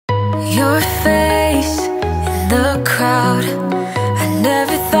Your face in the crowd, I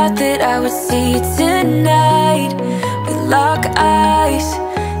never thought that I would see you tonight. We lock eyes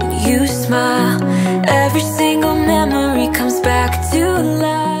and you smile, every single memory comes back to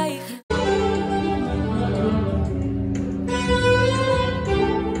life.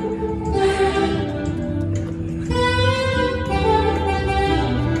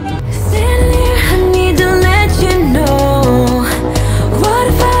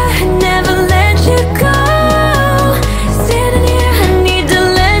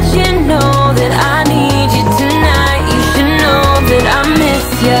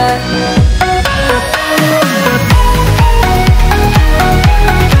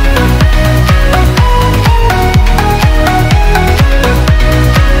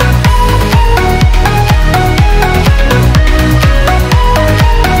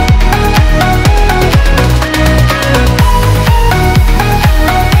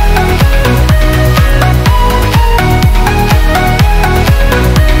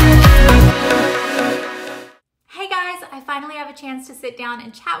 To sit down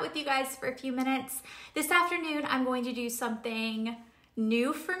and chat with you guys for a few minutes. This afternoon I'm going to do something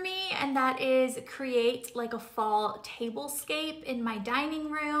new for me, and that is create like a fall tablescape in my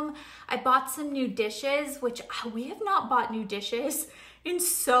dining room. I bought some new dishes, which we have not bought new dishes in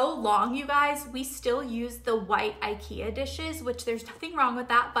so long, you guys. We still use the white IKEA dishes, which there's nothing wrong with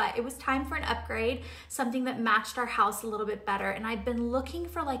that, but it was time for an upgrade, something that matched our house a little bit better. And I've been looking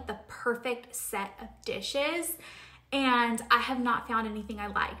for like the perfect set of dishes, and I have not found anything I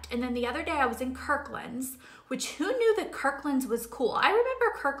liked. And then the other day I was in Kirkland's, which who knew that Kirkland's was cool? I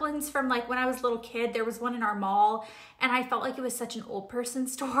remember Kirkland's from like when I was a little kid. There was one in our mall, and I felt like it was such an old person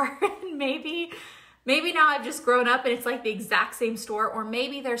store. And maybe now I've just grown up and it's like the exact same store, or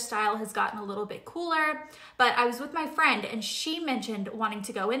maybe their style has gotten a little bit cooler. But I was with my friend and she mentioned wanting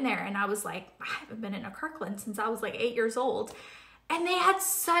to go in there, and I was like, I haven't been in a Kirkland's since I was like 8 years old. And they had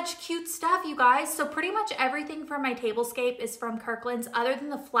such cute stuff, you guys. So pretty much everything for my tablescape is from Kirkland's, other than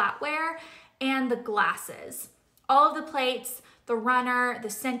the flatware and the glasses. All of the plates, the runner, the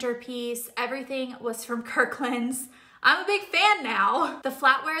centerpiece, everything was from Kirkland's. I'm a big fan now. The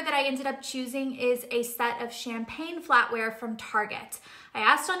flatware that I ended up choosing is a set of champagne flatware from Target. I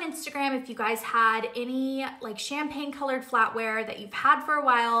asked on Instagram if you guys had any like champagne colored flatware that you've had for a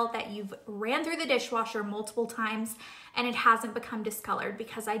while, that you've ran through the dishwasher multiple times and it hasn't become discolored,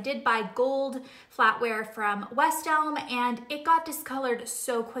 because I did buy gold flatware from West Elm and it got discolored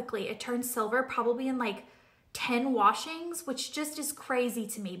so quickly. It turned silver probably in like 10 washings, which just is crazy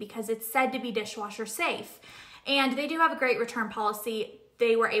to me because it's said to be dishwasher safe. And they do have a great return policy.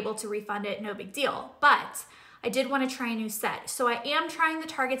 They were able to refund it, no big deal. But I did want to try a new set. So I am trying the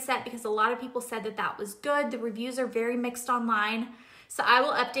Target set because a lot of people said that that was good. The reviews are very mixed online. So I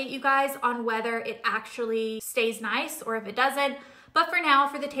will update you guys on whether it actually stays nice or if it doesn't. But for now,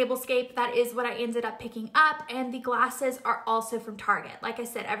 for the tablescape, that is what I ended up picking up. And the glasses are also from Target. Like I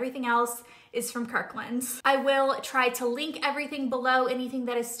said, everything else is from Kirkland's. I will try to link everything below. Anything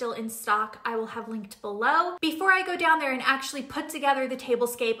that is still in stock, I will have linked below. Before I go down there and actually put together the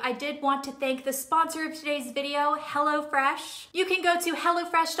tablescape, I did want to thank the sponsor of today's video, HelloFresh. You can go to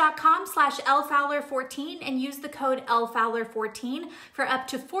hellofresh.com/LFowler14 and use the code LFowler14 for up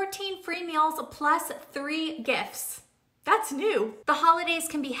to 14 free meals plus 3 gifts. That's new. The holidays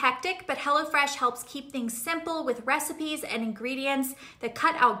can be hectic, but HelloFresh helps keep things simple with recipes and ingredients that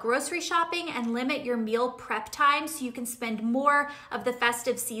cut out grocery shopping and limit your meal prep time so you can spend more of the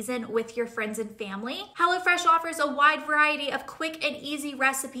festive season with your friends and family. HelloFresh offers a wide variety of quick and easy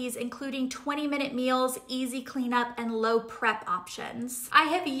recipes, including 20-minute meals, easy cleanup, and low prep options. I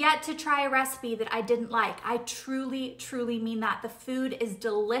have yet to try a recipe that I didn't like. I truly, truly mean that. The food is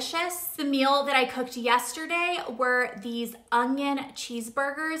delicious. The meal that I cooked yesterday were these onion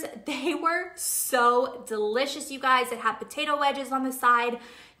cheeseburgers. They were so delicious, you guys. It had potato wedges on the side.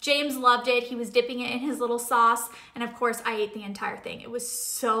 James loved it. He was dipping it in his little sauce. And of course, I ate the entire thing. It was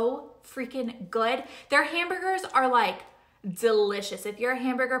so freaking good. Their hamburgers are like delicious. If you're a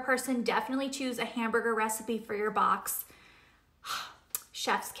hamburger person, definitely choose a hamburger recipe for your box.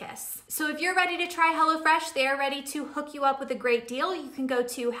 Chef's kiss. So if you're ready to try HelloFresh, they are ready to hook you up with a great deal. You can go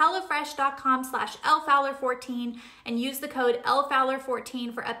to hellofresh.com/LFowler14 and use the code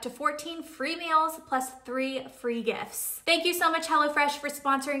LFowler14 for up to 14 free meals plus 3 free gifts. Thank you so much, HelloFresh, for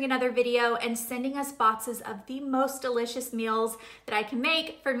sponsoring another video and sending us boxes of the most delicious meals that I can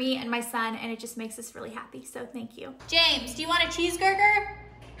make for me and my son, and it just makes us really happy. So thank you. James, do you want a cheeseburger?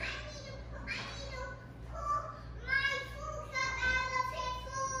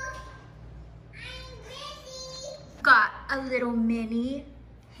 Got a little mini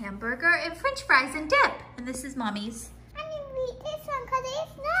hamburger and french fries and dip. And this is Mommy's. I'm gonna eat this one because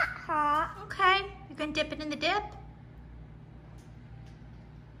it's not hot. Okay, you're gonna dip it in the dip?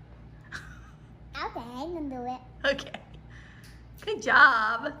 Okay, I'm gonna do it. Okay. Good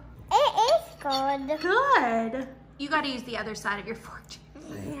job. It is good. Good. You gotta use the other side of your fork.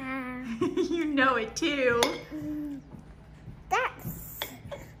 Yeah. You know it too.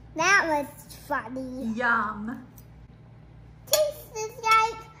 That was funny. Yum. Tastes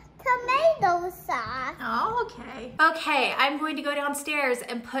like tomato sauce. Oh, okay. Okay, I'm going to go downstairs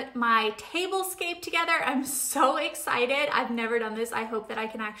and put my tablescape together. I'm so excited. I've never done this. I hope that I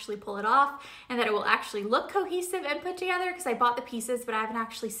can actually pull it off and that it will actually look cohesive and put together because I bought the pieces, but I haven't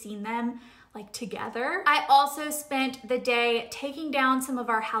actually seen them like together. I also spent the day taking down some of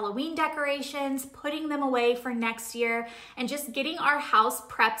our Halloween decorations, putting them away for next year, and just getting our house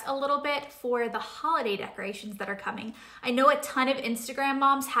prepped a little bit for the holiday decorations that are coming. I know a ton of Instagram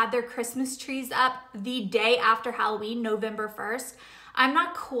moms had their Christmas trees up the day after Halloween, November 1st. I'm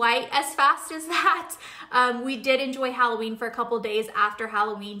not quite as fast as that. We did enjoy Halloween for a couple days after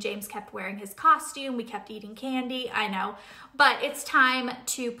Halloween. James kept wearing his costume. We kept eating candy, I know. But it's time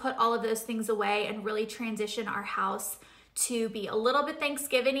to put all of those things away and really transition our house to be a little bit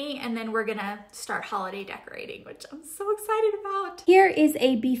Thanksgiving-y, and then we're gonna start holiday decorating, which I'm so excited about. Here is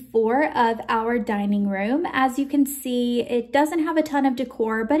a before of our dining room. As you can see, it doesn't have a ton of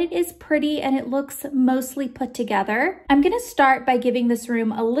decor, but it is pretty and it looks mostly put together. I'm gonna start by giving this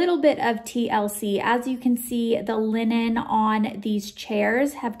room a little bit of TLC. As you can see, the linen on these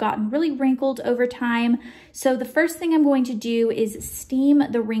chairs have gotten really wrinkled over time. So the first thing I'm going to do is steam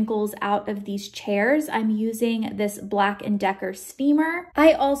the wrinkles out of these chairs. I'm using this Black & Decker steamer.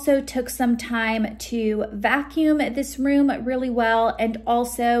 I also took some time to vacuum this room really well and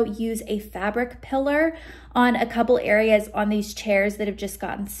also use a fabric pillar on a couple areas on these chairs that have just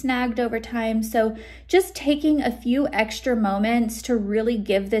gotten snagged over time. So just taking a few extra moments to really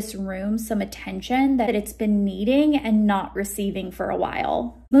give this room some attention that it's been needing and not receiving for a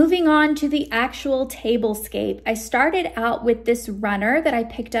while. Moving on to the actual tablescape, I started out with this runner that I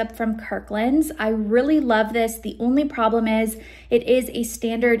picked up from Kirkland's. I really love this. The only problem is it is a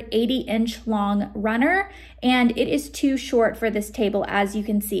standard 80-inch long runner and it is too short for this table, as you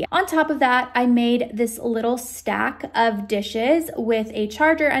can see. On top of that, I made this little stack of dishes with a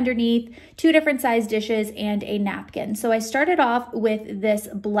charger underneath, 2 different size dishes, and a napkin. So I started off with this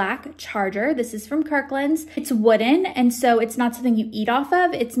black charger. This is from Kirkland's. It's wooden, and so it's not something you eat off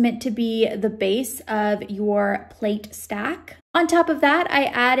of. It's meant to be the base of your plate stack. On top of that, I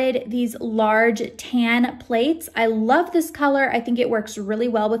added these large tan plates. I love this color. I think it works really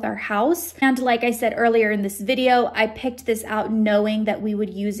well with our house. And like I said earlier in this video, I picked this out knowing that we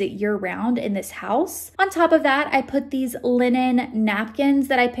would use it year-round in this house. On top of that, I put these linen napkins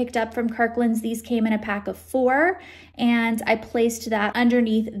that I picked up from Kirkland's. These came in a pack of 4, and I placed that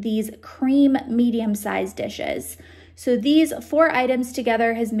underneath these cream medium-sized dishes. So these 4 items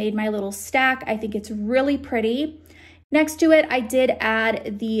together has made my little stack. I think it's really pretty. Next to it, I did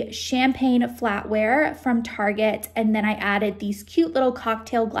add the champagne flatware from Target, and then I added these cute little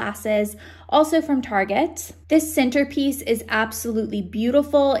cocktail glasses, also from Target. This centerpiece is absolutely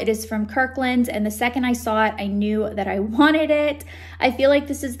beautiful. It is from Kirkland's, and the second I saw it, I knew that I wanted it. I feel like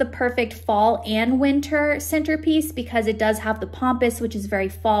this is the perfect fall and winter centerpiece because it does have the pampas, which is very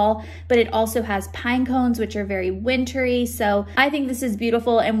fall, but it also has pine cones, which are very wintry. So I think this is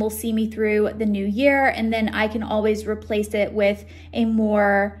beautiful and will see me through the new year, and then I can always replace it with a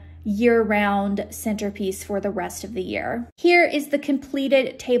more year-round centerpiece for the rest of the year. Here is the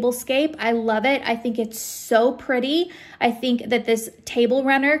completed tablescape. I love it. I think it's so pretty. I think that this table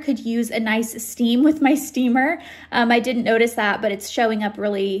runner could use a nice steam with my steamer. I didn't notice that, but it's showing up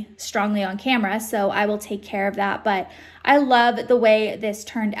really strongly on camera, so I will take care of that. But I love the way this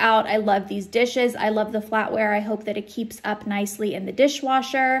turned out. I love these dishes. I love the flatware. I hope that it keeps up nicely in the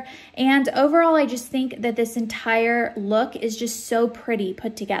dishwasher. And overall, I just think that this entire look is just so pretty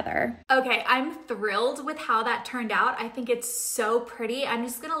put together. Okay, I'm thrilled with how that turned out. I think it's so pretty. I'm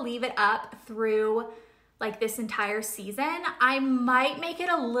just gonna leave it up through like this entire season. I might make it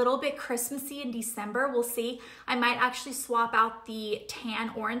a little bit Christmassy in December. We'll see. I might actually swap out the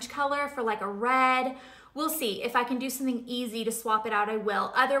tan orange color for like a red we'll see. If I can do something easy to swap it out, I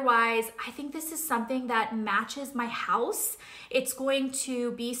will. Otherwise, I think this is something that matches my house. It's going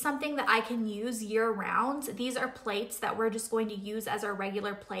to be something that I can use year round. These are plates that we're just going to use as our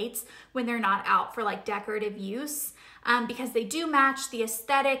regular plates when they're not out for like decorative use. Because they do match the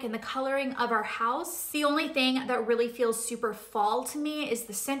aesthetic and the coloring of our house. The only thing that really feels super fall to me is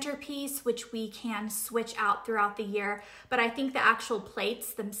the centerpiece, which we can switch out throughout the year. But I think the actual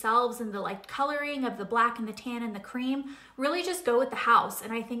plates themselves and the like coloring of the black and the tan and the cream really just go with the house.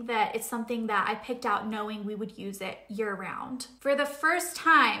 And I think that it's something that I picked out knowing we would use it year round. For the first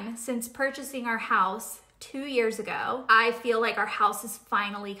time since purchasing our house 2 years ago, I feel like our house is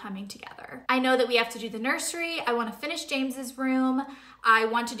finally coming together. I know that we have to do the nursery. I want to finish James's room. I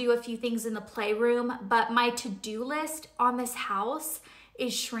want to do a few things in the playroom, but my to-do list on this house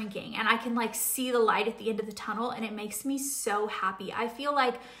is shrinking and I can like see the light at the end of the tunnel and it makes me so happy. I feel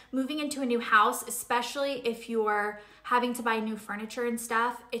like moving into a new house, especially if you're having to buy new furniture and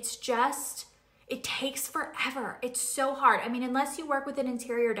stuff, it takes forever. It's so hard. I mean, unless you work with an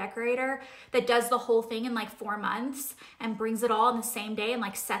interior decorator that does the whole thing in like 4 months and brings it all in the same day and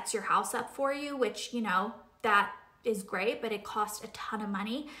like sets your house up for you, which, you know, that is great, but it costs a ton of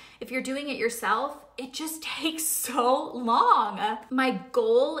money. If you're doing it yourself, it just takes so long. My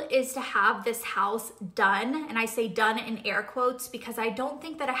goal is to have this house done, and I say done in air quotes because I don't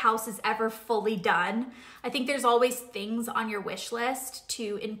think that a house is ever fully done. I think there's always things on your wish list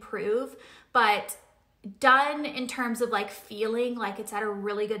to improve, but done in terms of like feeling like it's at a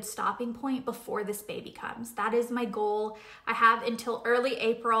really good stopping point before this baby comes. That is my goal. I have until early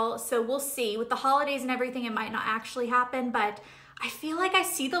April, so we'll see. With the holidays and everything, it might not actually happen, but I feel like I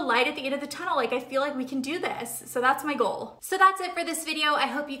see the light at the end of the tunnel. Like I feel like we can do this. So that's my goal. So that's it for this video. I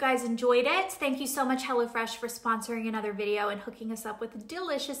hope you guys enjoyed it. Thank you so much HelloFresh for sponsoring another video and hooking us up with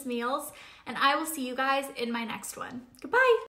delicious meals. And I will see you guys in my next one. Goodbye.